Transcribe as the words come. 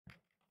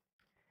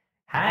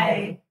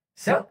Hi!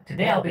 So,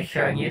 today I'll be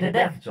showing you the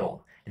dev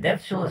tool. The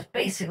dev tool is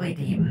basically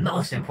the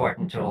most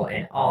important tool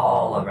in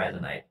all of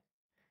Resonite.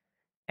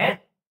 And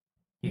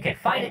you can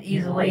find it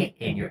easily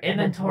in your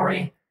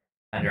inventory,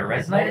 under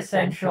Resonite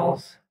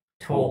Essentials,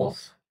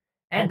 Tools,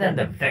 and then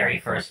the very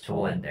first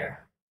tool in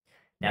there.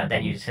 Now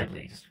then you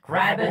simply just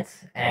grab it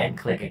and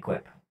click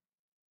Equip.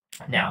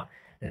 Now,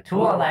 the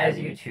tool allows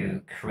you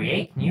to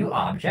create new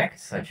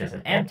objects, such as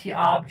an empty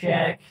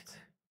object,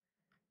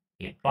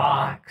 a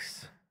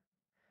box,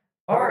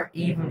 or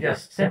even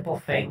just simple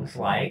things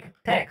like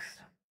text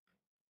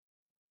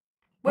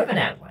with an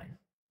outline.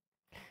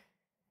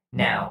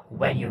 Now,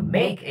 when you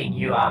make a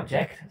new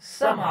object,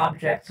 some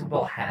objects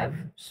will have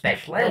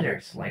special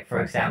editors. Like,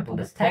 for example,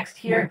 this text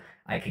here,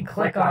 I can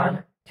click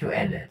on to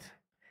edit.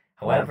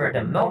 However,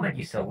 the moment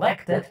you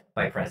select it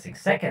by pressing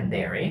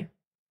secondary,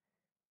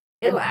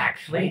 it'll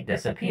actually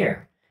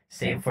disappear.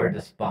 Same for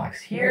this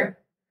box here,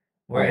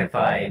 where if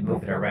I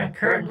move it around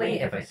currently,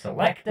 if I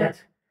select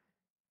it,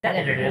 that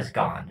editor is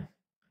gone.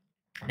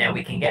 Now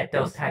we can get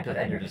those types of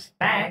editors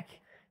back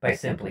by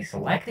simply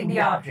selecting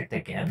the object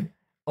again,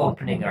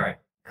 opening our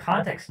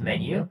context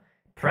menu,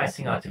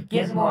 pressing onto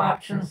Gizmo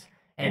options,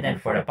 and then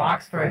for the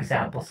box, for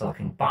example,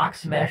 selecting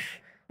box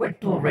mesh, which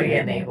will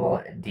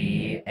re-enable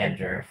the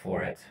editor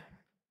for it.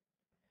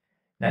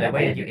 Now the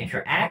way that you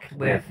interact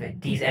with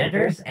these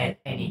editors and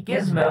any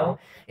gizmo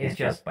is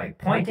just by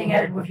pointing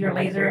at it with your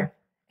laser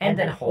and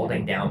then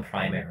holding down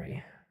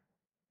primary.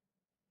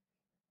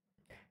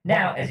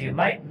 Now, as you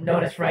might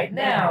notice right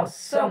now,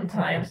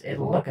 sometimes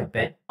it'll look a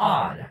bit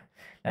odd.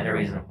 Now, the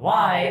reason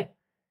why,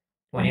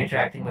 when you're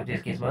interacting with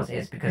these gizmos,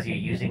 is because you're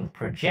using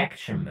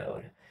projection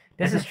mode.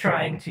 This is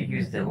trying to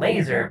use the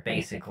laser,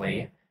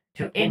 basically,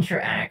 to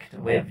interact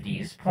with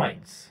these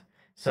points.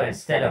 So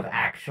instead of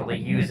actually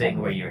using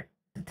where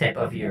the tip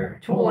of your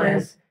tool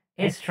is,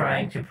 it's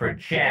trying to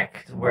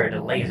project where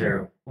the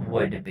laser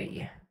would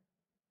be.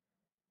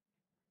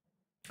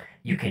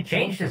 You can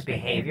change this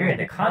behavior in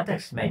the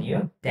context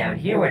menu down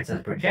here where it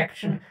says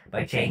projection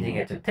by changing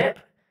it to tip.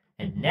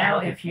 And now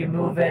if you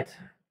move it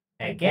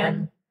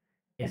again,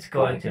 it's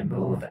going to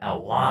move a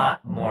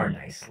lot more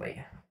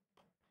nicely.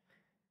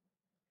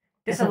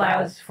 This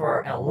allows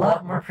for a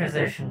lot more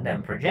precision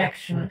than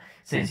projection,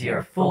 since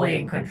you're fully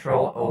in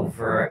control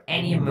over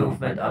any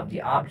movement of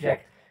the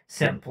object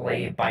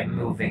simply by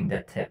moving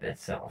the tip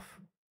itself.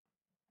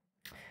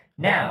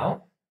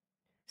 Now,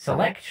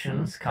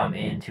 selections come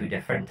in two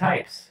different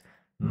types: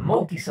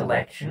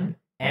 multi-selection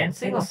and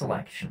single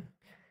selection.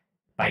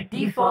 By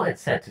default,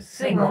 it's set to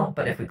single,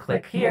 but if we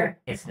click here,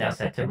 it's now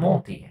set to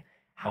multi.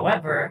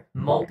 However,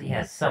 multi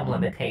has some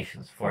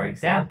limitations. For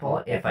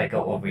example, if I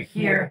go over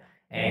here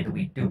and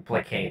we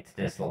duplicate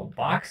this little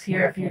box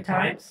here a few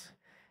times,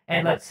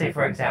 and let's say,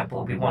 for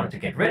example, we wanted to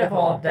get rid of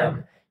all of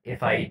them,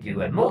 if I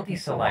do a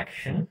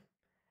multi-selection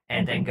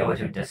and then go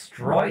to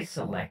destroy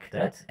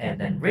selected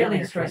and then really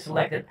destroy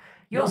selected,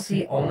 you'll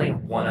see only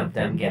one of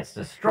them gets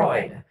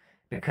destroyed,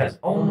 because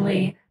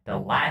only the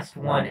last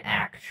one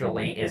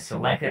actually is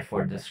selected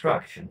for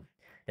destruction.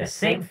 The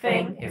same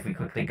thing, if we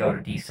quickly go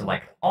to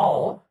deselect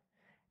all,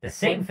 the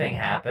same thing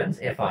happens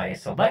if I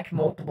select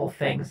multiple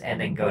things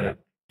and then go to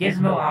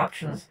gizmo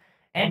options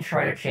and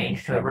try to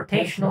change to a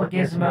rotational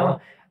gizmo.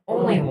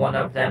 Only one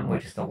of them,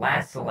 which is the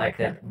last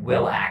selected,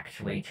 will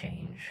actually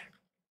change.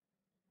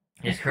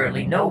 There's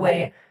currently no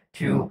way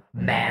to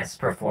mass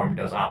perform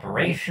those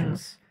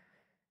operations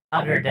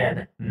other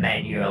than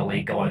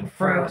manually going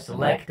through,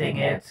 selecting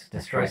it,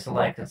 destroy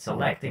selected,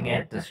 selecting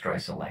it, destroy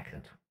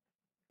selected.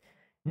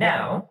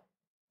 Now,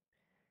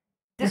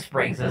 this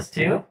brings us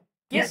to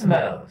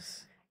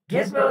gizmos.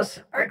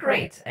 Gizmos are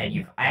great, and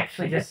you've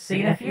actually just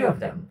seen a few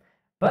of them.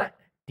 But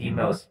the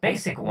most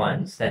basic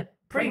ones that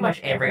pretty much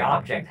every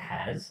object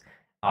has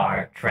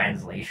are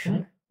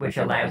translation, which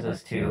allows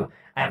us to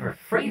either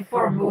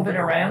freeform move it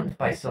around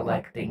by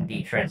selecting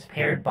the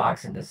transparent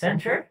box in the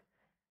center,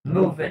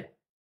 move it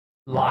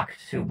locked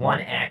to one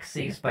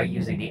axis by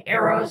using the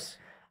arrows,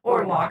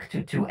 or locked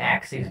to two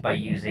axes by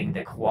using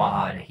the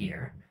quad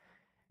here.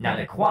 Now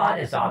the quad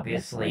is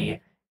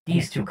obviously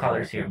these two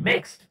colors here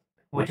mixed,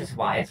 which is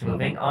why it's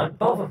moving on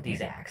both of these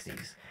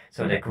axes.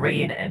 So the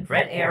green and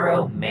red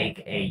arrow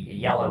make a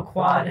yellow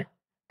quad,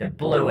 the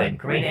blue and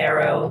green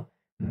arrow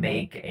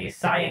make a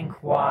cyan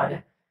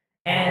quad,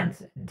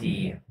 and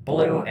the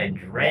blue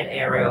and red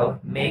arrow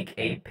make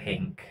a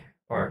pink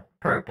or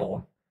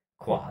purple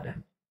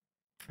quad.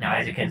 Now,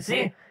 as you can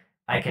see,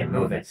 I can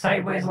move it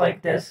sideways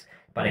like this,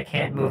 but I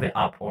can't move it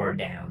up or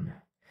down.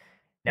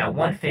 Now,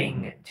 one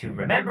thing to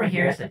remember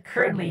here is that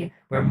currently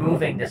we're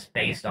moving this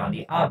based on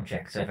the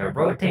object. So if I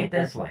rotate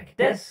this like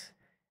this,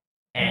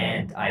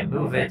 and I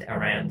move it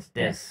around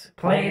this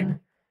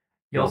plane,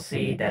 you'll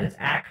see that it's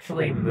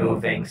actually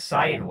moving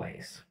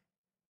sideways.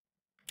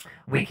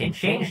 We can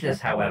change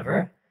this,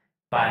 however,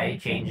 by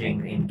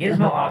changing in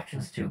gizmo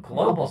options to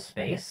global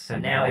space. So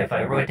now if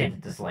I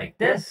rotate this like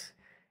this,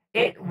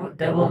 it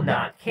will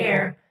not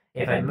care.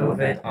 If I move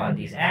it on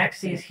these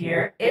axes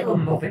here, it'll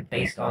move it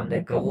based on the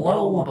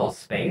global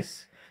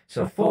space.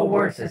 So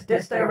forwards is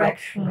this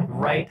direction,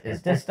 right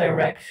is this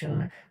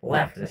direction,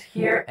 left is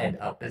here, and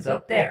up is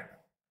up there.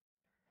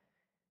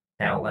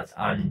 Now let's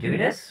undo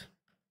this.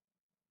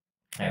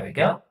 There we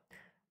go.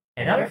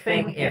 Another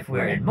thing, if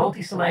we're in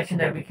multi-selection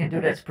that we can do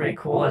that's pretty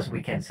cool is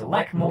we can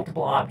select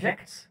multiple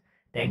objects,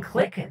 then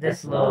click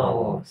this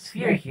little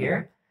sphere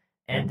here,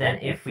 and then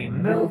if we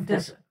move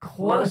this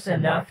close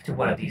enough to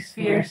one of these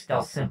spheres,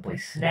 they'll simply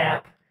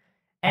snap,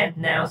 and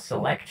now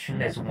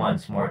selection is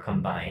once more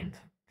combined.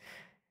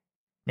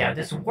 Now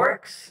this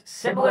works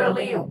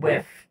similarly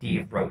with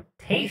the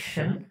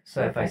rotation,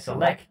 so if I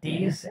select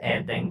these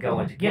and then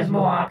go into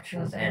gizmo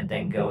options and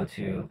then go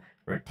to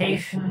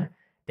rotation,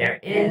 there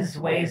is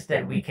ways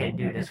that we can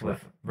do this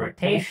with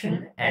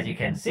rotation. As you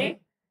can see,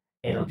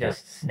 it'll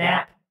just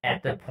snap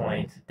at the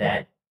point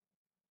that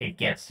it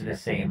gets to the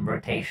same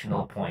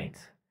rotational point.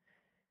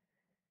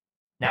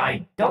 Now,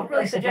 I don't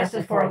really suggest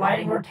it for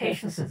aligning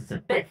rotation since it's a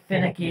bit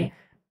finicky,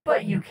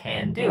 but you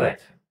can do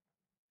it.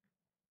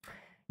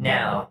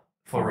 Now,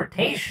 for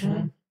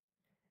rotation,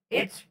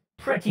 it's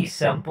pretty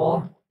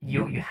simple.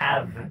 You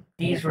have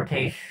these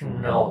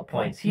rotational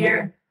points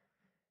here,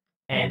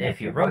 and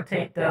if you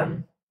rotate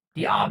them,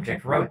 the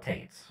object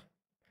rotates.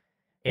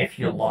 If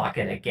you lock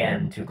it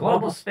again to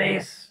global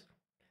space,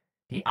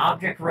 the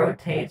object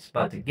rotates,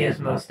 but the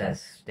gizmo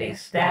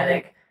stays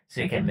static,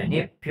 so you can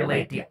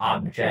manipulate the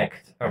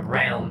object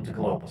around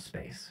global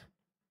space.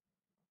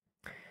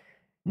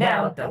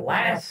 Now, the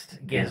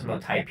last gizmo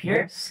type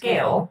here,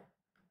 scale,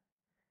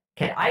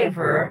 can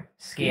either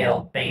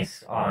scale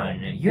based on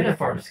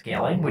uniform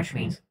scaling, which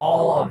means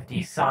all of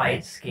the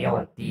sides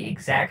scale the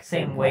exact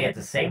same way at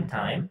the same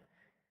time,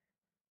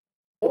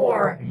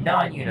 or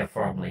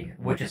non-uniformly,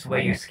 which is where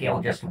you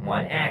scale just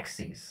one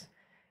axis.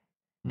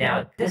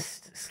 Now,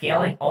 this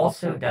scaling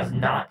also does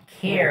not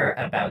care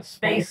about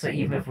space, so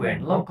even if we're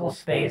in local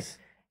space,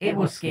 it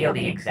will scale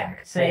the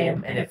exact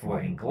same, and if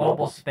we're in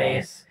global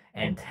space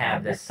and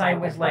have this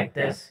sideways like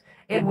this,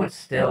 it would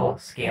still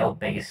scale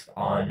based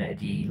on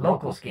the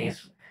local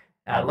space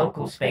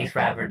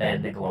rather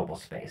than the global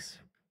space.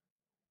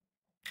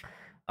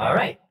 All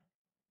right,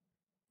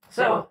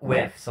 so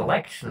with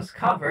selections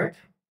covered,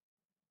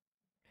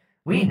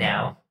 we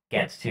now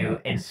get to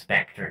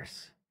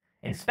inspectors.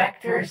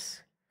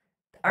 Inspectors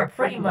are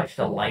pretty much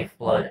the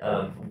lifeblood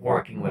of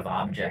working with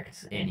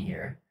objects in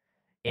here.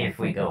 If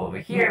we go over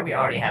here, we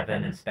already have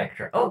an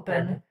inspector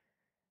open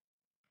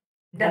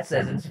that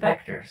says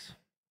inspectors.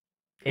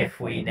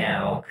 If we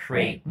now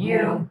create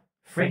new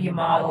 3D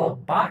model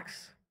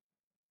box,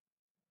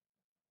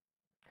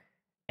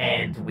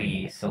 and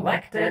we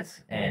select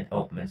it and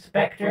open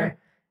inspector,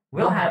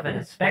 we'll have an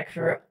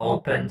inspector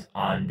opened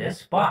on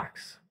this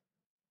box.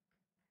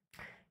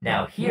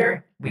 Now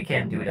here, we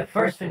can do the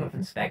first thing with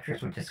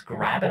inspectors, which is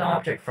grab an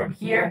object from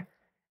here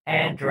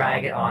and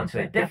drag it onto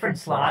a different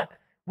slot,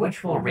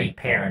 which will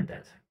reparent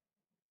it.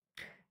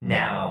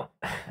 Now,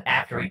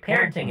 after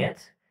reparenting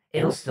it,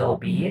 it'll still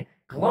be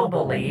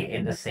globally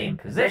in the same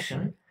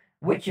position,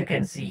 which you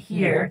can see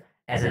here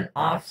as an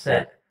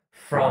offset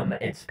from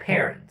its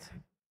parent.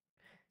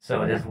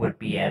 So this would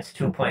be at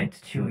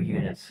 2.2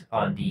 units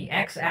on the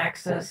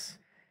x-axis,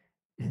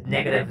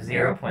 negative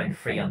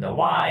 0.3 on the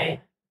y,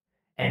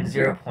 and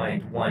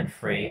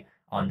 0.13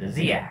 on the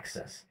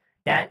z-axis.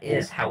 That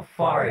is how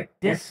far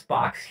this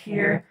box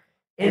here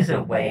is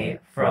away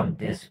from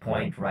this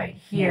point right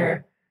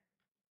here,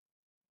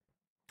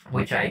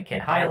 which I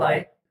can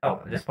highlight. Oh,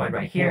 this point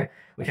right here,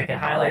 which I can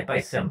highlight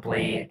by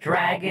simply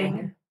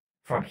dragging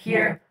from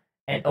here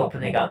and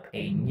opening up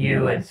a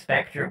new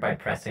inspector by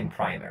pressing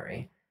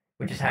primary,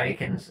 which is how you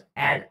can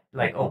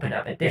open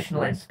up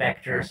additional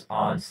inspectors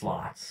on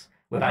slots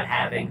without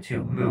having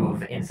to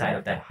move inside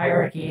of that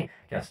hierarchy.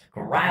 Just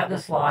grab the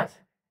slot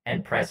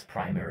and press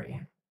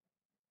primary.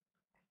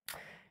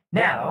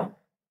 Now,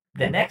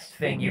 the next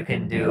thing you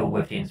can do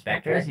with the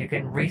inspector is you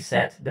can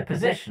reset the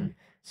position.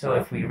 So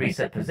if we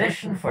reset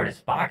position for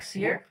this box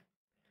here,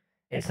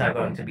 it's now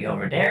going to be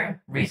over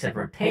there. Reset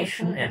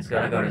rotation, and it's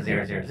going to go to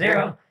 0, 0,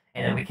 0.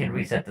 And then we can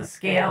reset the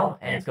scale,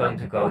 and it's going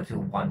to go to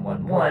 1,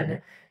 1,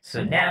 1.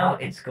 So now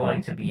it's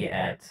going to be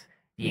at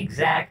the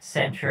exact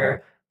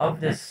center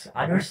of this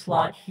other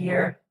slot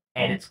here,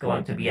 and it's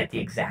going to be at the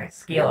exact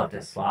scale of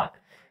this slot.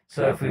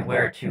 So if we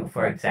were to,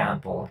 for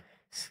example,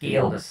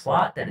 scale the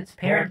slot that it's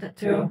parented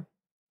to,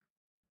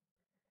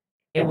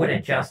 it would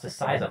adjust the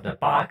size of the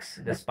box,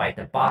 despite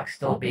the box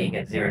still being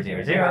at 0,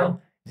 0,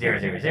 0, 0,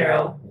 0,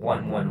 0,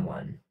 1, 1,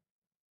 1.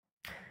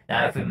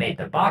 Now if we made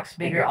the box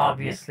bigger,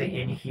 obviously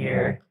in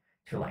here,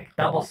 to like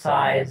double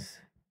size,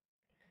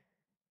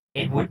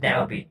 it would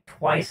now be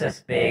twice as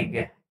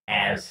big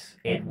as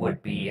it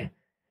would be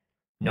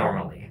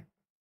normally.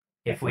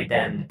 If we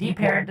then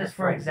deparent this,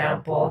 for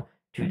example,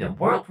 to the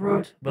world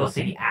root, we'll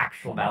see the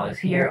actual values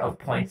here of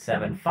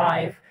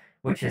 0.75,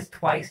 which is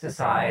twice the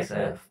size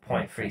of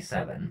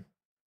 0.37.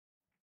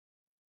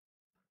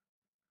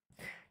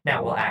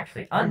 Now we'll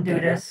actually undo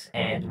this,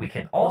 and we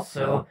can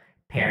also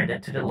parent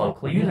it to the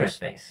local user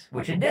space,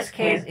 which in this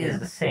case is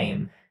the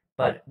same,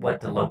 but what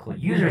the local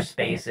user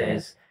space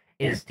is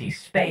is the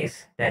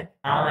space that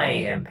I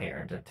am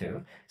parented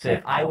to. So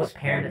if I was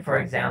parented, for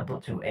example,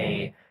 to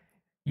a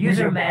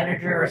user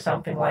manager or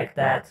something like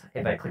that,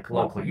 if I click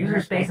local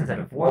user space instead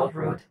of world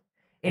root,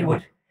 it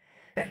would,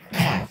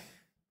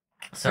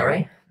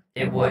 sorry,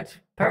 it would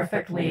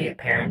perfectly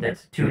parent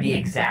it to the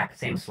exact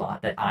same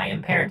slot that I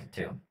am parented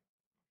to.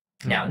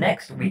 Now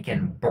next, we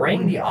can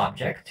bring the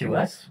object to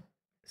us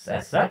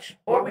as such,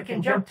 or we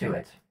can jump to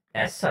it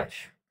as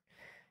such.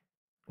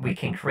 We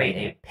can create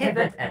a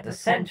pivot at the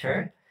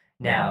center.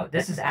 Now,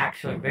 this is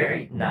actually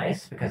very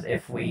nice because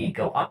if we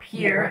go up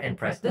here and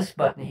press this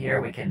button here,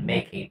 we can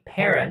make a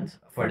parent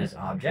for this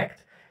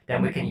object.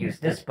 Then we can use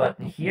this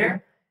button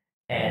here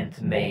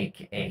and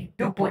make a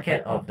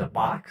duplicate of the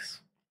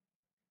box.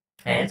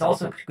 And it's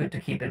also good to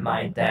keep in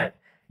mind that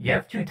you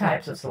have two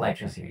types of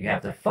selections here. You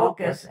have the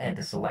focus and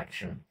the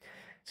selection.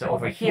 So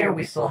over here,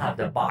 we still have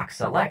the box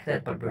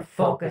selected, but we're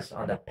focused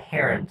on the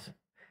parent.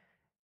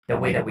 The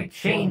way that we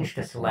change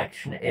the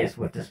selection is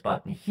with this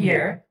button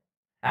here.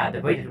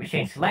 The way that we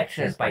change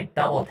selection is by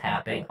double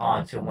tapping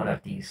onto one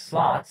of these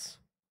slots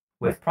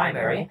with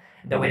primary.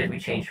 The way that we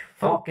change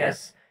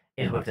focus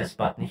is with this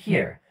button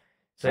here.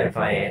 So if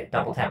I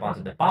double tap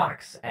onto the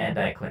box and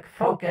I click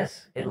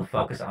focus, it'll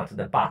focus onto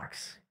the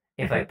box.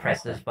 If I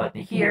press this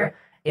button here,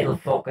 it'll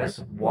focus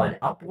one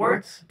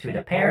upwards to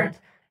the parent.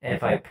 And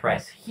if I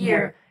press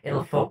here,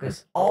 it'll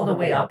focus all the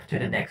way up to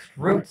the next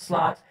root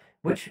slot,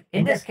 which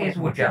in this case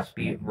would just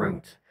be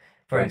root.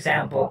 For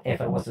example, if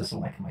I was to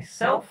select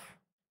myself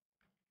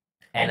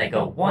and I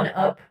go one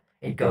up,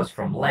 it goes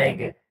from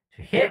leg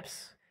to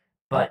hips.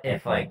 But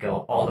if I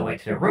go all the way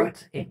to the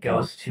root, it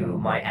goes to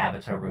my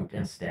avatar root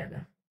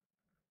instead.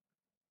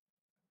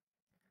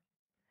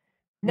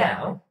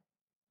 Now,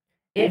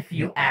 if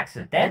you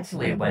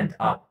accidentally went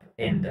up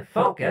in the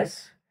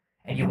focus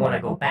and you want to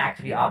go back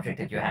to the object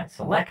that you had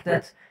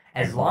selected,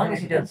 as long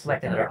as you don't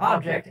select another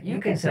object, you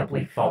can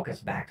simply focus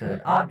back to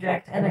that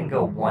object and then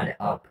go one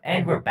up,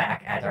 and we're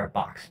back at our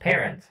box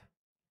parent.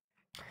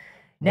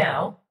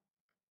 Now,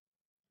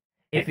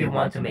 if we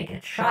want to make a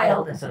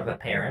child instead of a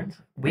parent,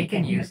 we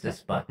can use this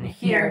button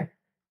here,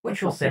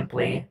 which will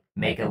simply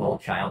make a little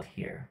child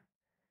here.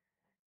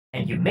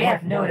 And you may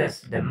have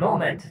noticed the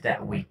moment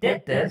that we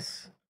did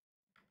this,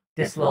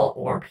 this little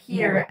orb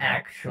here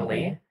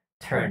actually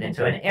turned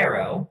into an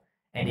arrow.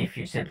 And if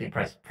you simply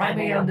press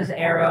primary on this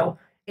arrow,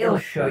 it'll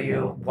show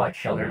you what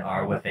children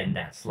are within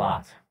that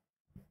slot.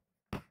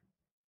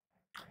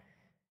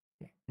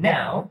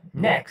 Now,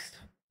 next,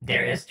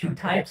 there is two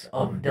types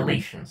of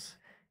deletions.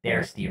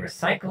 There's the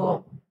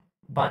recycle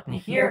button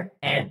here,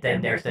 and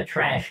then there's the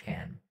trash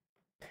can.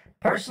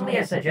 Personally,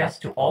 I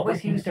suggest to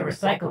always use the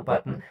recycle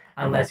button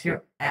unless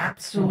you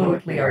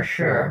absolutely are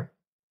sure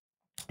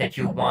that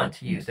you want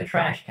to use the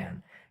trash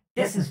can.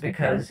 This is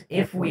because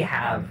if we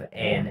have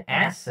an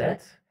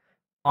asset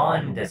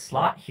on the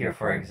slot here,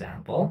 for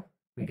example,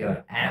 we go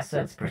to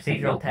Assets,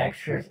 Procedural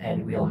Textures,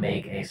 and we'll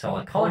make a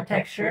solid color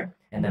texture,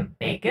 and then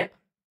bake it.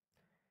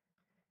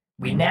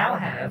 We now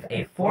have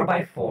a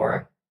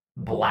 4x4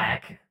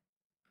 black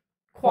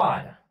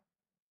quad.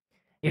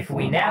 If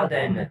we now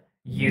then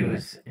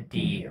use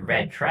the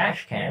red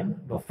trash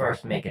can, we'll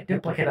first make a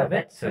duplicate of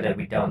it so that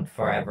we don't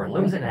forever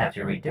lose it and have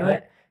to redo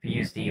it. If you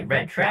use the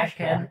red trash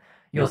can,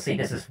 you'll see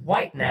this is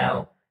white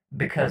now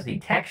because the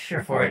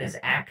texture for it is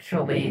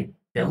actually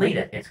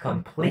deleted. It's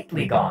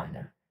completely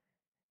gone.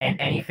 And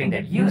anything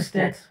that used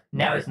it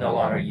now is no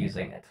longer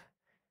using it.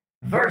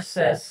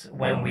 Versus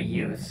when we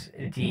use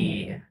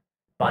the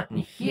button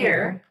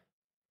here,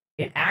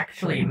 it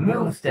actually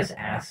moves this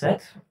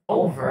asset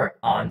over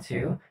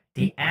onto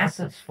the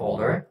assets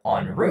folder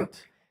on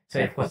root. So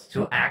if it was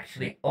to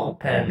actually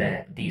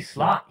open the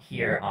slot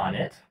here on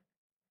it,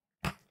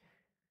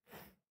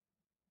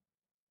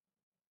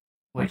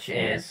 which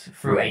is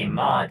through a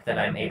mod that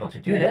I'm able to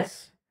do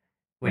this,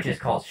 which is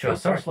called Show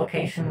Source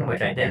Location,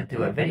 which I did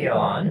do a video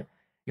on,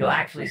 you'll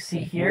actually see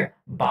here,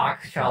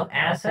 box child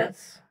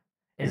assets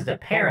is the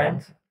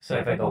parent. So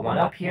if I go one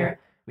up here,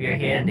 we are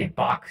here in the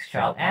box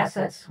child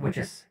assets, which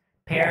is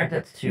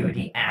parented to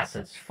the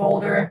assets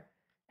folder,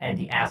 and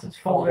the assets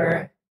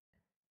folder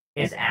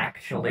is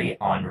actually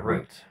on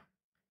root.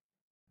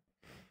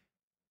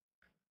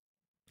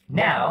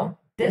 Now,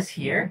 this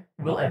here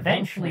will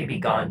eventually be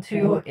gone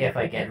too if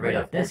I get rid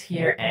of this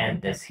here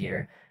and this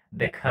here,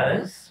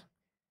 because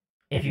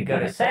if you go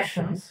to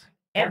sessions,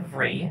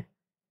 every,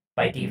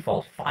 by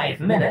default,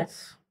 5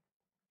 minutes,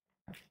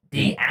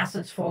 the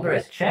assets folder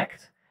is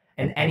checked,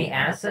 and any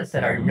assets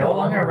that are no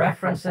longer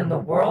referenced in the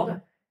world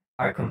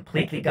are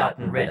completely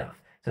gotten rid of.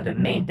 So the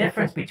main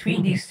difference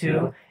between these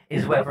two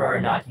is whether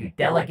or not you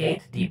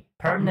delegate the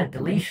permanent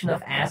deletion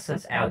of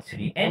assets out to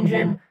the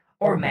engine,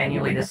 or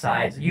manually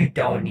decides you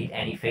don't need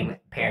anything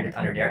parented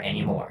under there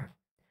anymore.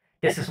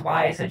 This is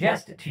why I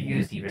suggest to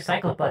use the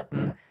recycle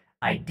button,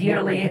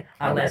 ideally,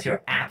 unless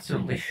you're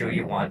absolutely sure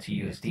you want to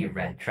use the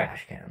red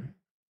trash can.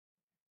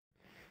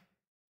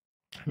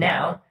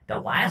 Now, the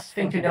last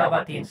thing to know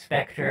about the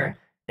inspector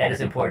that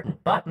is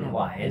important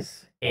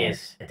button-wise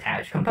is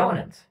attach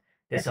component.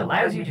 This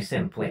allows you to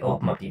simply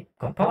open up the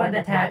component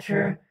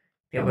attacher,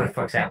 Go with,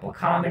 for example,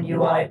 common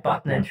UI,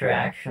 button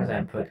interactions,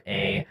 and put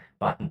a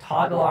button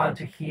toggle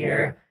onto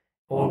here.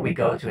 Or we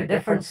go to a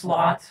different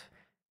slot,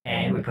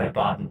 and we put a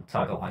button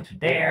toggle onto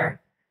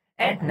there.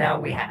 And now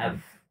we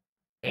have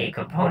a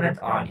component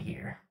on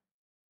here.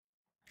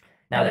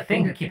 Now, the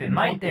thing to keep in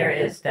mind there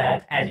is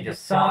that, as you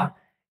just saw,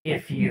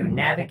 if you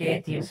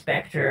navigate the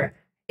inspector,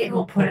 it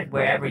will put it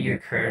wherever you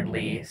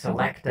currently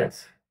selected,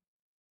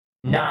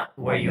 not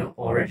where you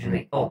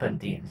originally opened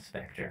the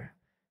inspector.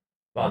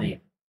 Well, the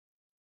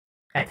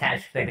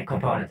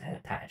component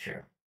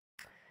attacher.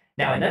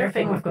 Now, another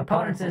thing with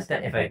components is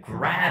that if I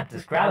grab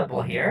this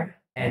grabbable here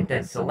and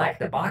then select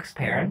the box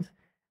parent,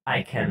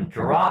 I can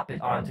drop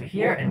it onto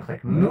here and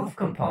click Move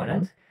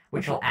Component,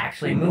 which will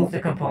actually move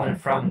the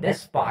component from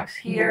this box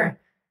here,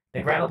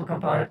 the grabbable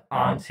component,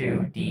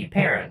 onto the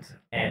parent.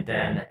 And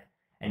then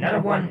another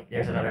one,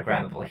 there's another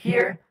grabbable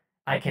here.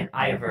 I can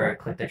either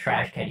click the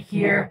trash can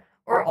here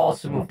or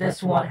also move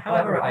this one.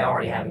 However, I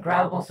already have a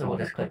grabbable, so we'll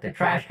just click the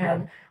trash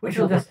can, which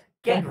will just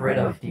get rid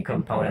of the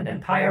component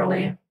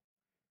entirely,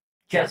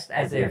 just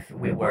as if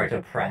we were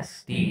to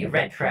press the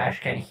red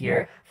trash can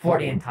here for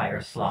the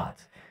entire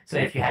slot. So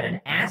if you had an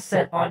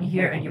asset on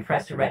here and you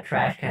press the red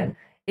trash can,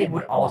 it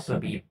would also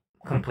be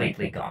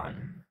completely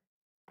gone.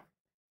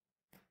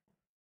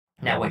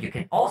 Now, what you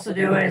can also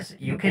do is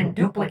you can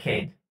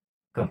duplicate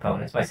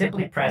components by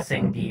simply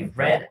pressing the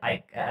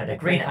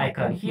green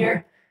icon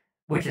here,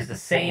 which is the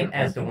same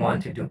as the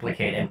one to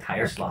duplicate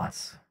entire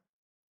slots.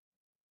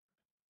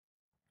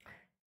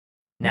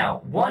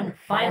 Now, one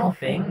final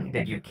thing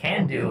that you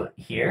can do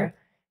here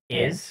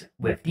is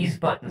with these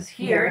buttons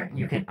here,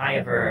 you can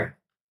either,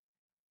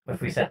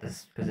 if we set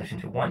this position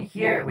to 1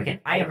 here, we can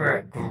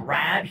either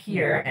grab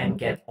here and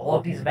get all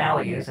of these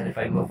values, and if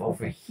I move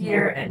over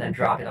here and then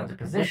drop it onto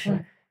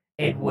position,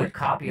 it would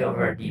copy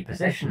over the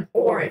position.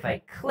 Or if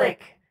I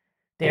click,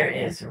 there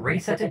is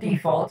reset to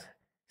default,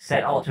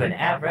 set all to an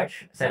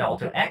average, set all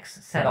to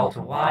X, set all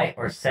to Y,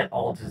 or set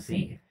all to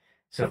Z.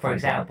 So for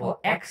example,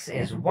 X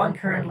is 1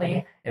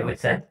 currently. It would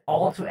set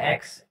all to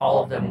X.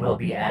 All of them will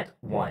be at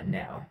 1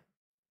 now.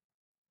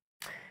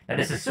 Now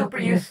this is super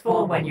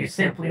useful when you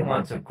simply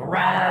want to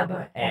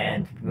grab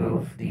and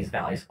move these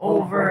values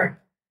over,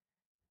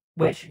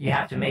 which you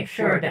have to make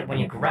sure that when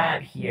you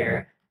grab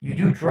here, you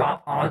do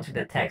drop onto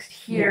the text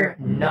here,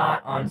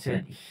 not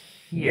onto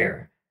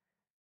here.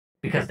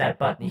 Because that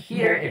button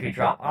here, if you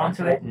drop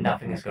onto it,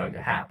 nothing is going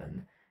to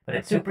happen. But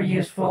it's super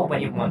useful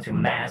when you want to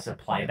mass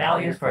apply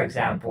values. For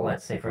example,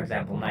 let's say,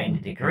 90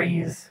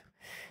 degrees.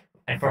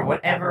 And for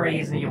whatever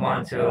reason you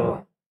want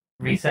to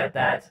reset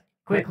that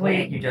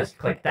quickly, you just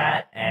click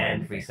that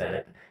and reset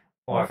it.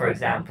 Or for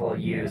example,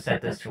 you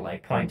set this to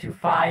like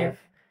 0.25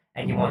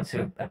 and you want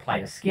to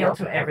apply the scale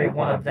to every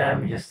one of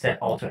them, you just set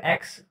all to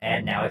X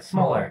and now it's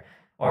smaller.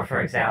 Or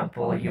for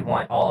example, you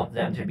want all of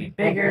them to be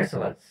bigger, so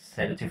let's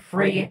set it to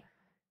 3.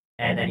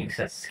 And then you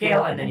set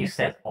scale, and then you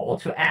set all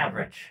to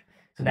average.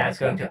 So now it's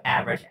going to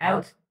average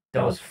out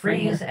those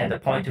 3s and the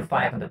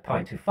 0.25 and the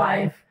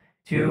 0.25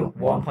 to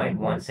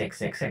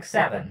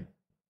 1.16667.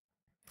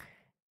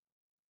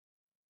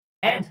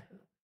 And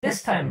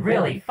this time,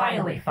 really,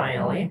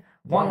 finally,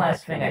 one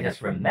last thing I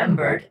just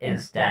remembered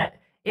is that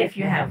if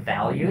you have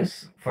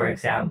values, for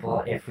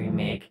example, if we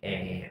make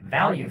a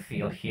value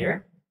field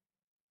here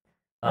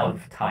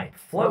of type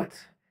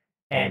float,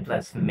 and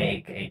let's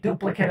make a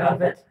duplicate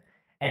of it,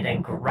 and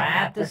then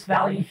grab this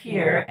value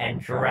here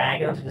and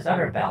drag it onto this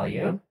other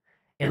value,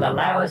 it'll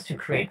allow us to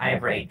create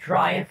either a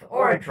drive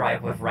or a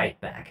drive with write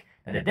back.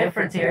 Now the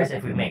difference here is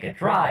if we make a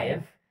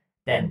drive,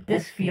 then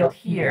this field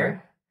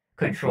here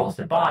controls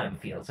the bottom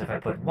field. So if I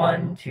put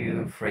 1,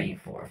 2, 3,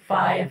 4,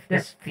 5,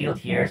 this field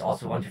here is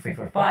also 1, 2, 3,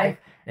 4, 5.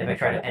 And if I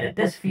try to edit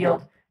this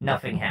field,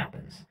 nothing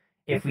happens.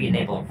 If we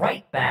enable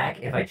write back,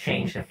 if I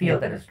change the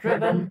field that is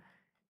driven,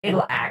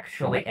 it'll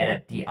actually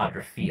edit the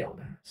other field.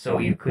 So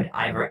you could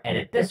either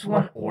edit this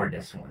one or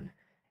this one.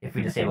 If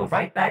we disable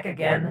write back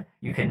again,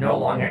 you can no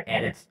longer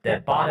edit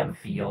the bottom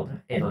field.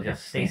 It'll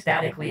just stay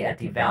statically at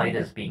the value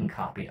that's being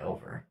copied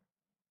over.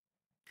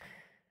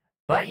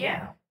 But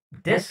yeah,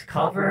 this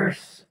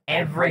covers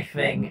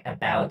everything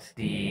about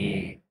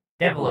the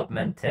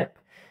development tip.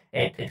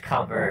 It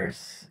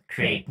covers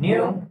create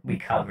new, we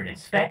covered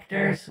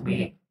inspectors,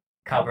 we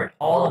covered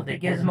all of the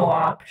gizmo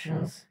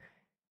options,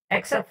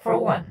 except for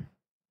one.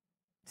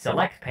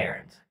 Select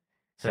parent.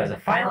 So as a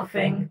final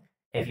thing,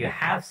 if you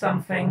have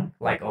something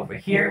like over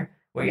here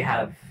where you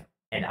have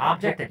an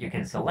object that you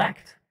can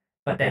select,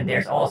 but then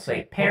there's also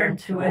a parent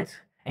to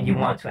it, and you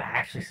want to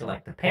actually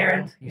select the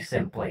parent, you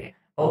simply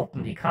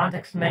open the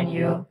context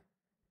menu,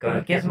 go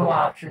to gizmo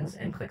options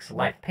and click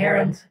select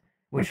parent,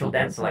 which will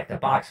then select the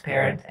box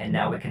parent, and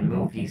now we can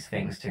move these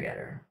things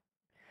together.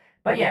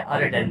 But yeah,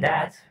 other than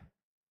that,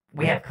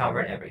 we have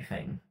covered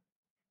everything.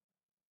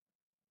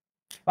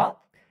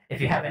 Well,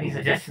 if you have any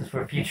suggestions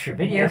for future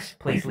videos,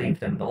 please leave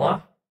them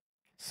below.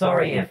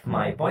 Sorry if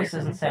my voice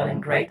isn't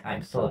sounding great,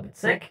 I'm still a bit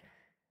sick,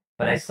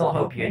 but I still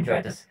hope you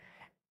enjoyed this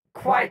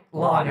quite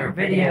longer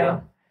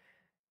video,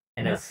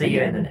 and I'll see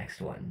you in the next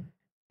one.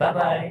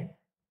 Bye-bye!